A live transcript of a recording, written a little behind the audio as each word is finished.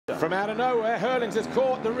From out of nowhere, Herlings has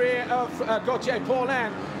caught the rear of Gautier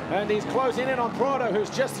Paulin, and he's closing in on Prado,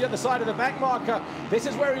 who's just the other side of the back marker. This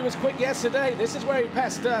is where he was quick yesterday. This is where he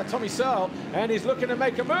passed Tommy Searle, and he's looking to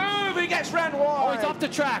make a move. He gets ran wide. Oh, he's off the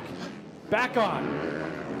track. Back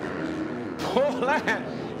on. Paulin,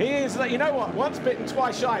 he is, you know what, once bitten,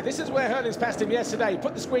 twice shy. This is where Herlings passed him yesterday. He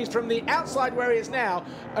put the squeeze from the outside where he is now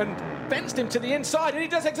and fenced him to the inside, and he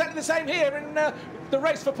does exactly the same here in the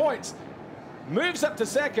race for points. Moves up to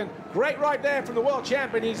second. Great ride there from the world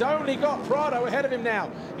champion. He's only got Prado ahead of him now.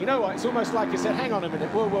 You know what? It's almost like he said, hang on a minute.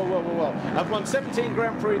 Whoa, whoa, whoa, whoa, whoa. I've won 17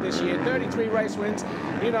 Grand Prix this year, 33 race wins.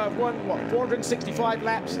 You know, I've won, what, 465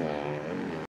 laps.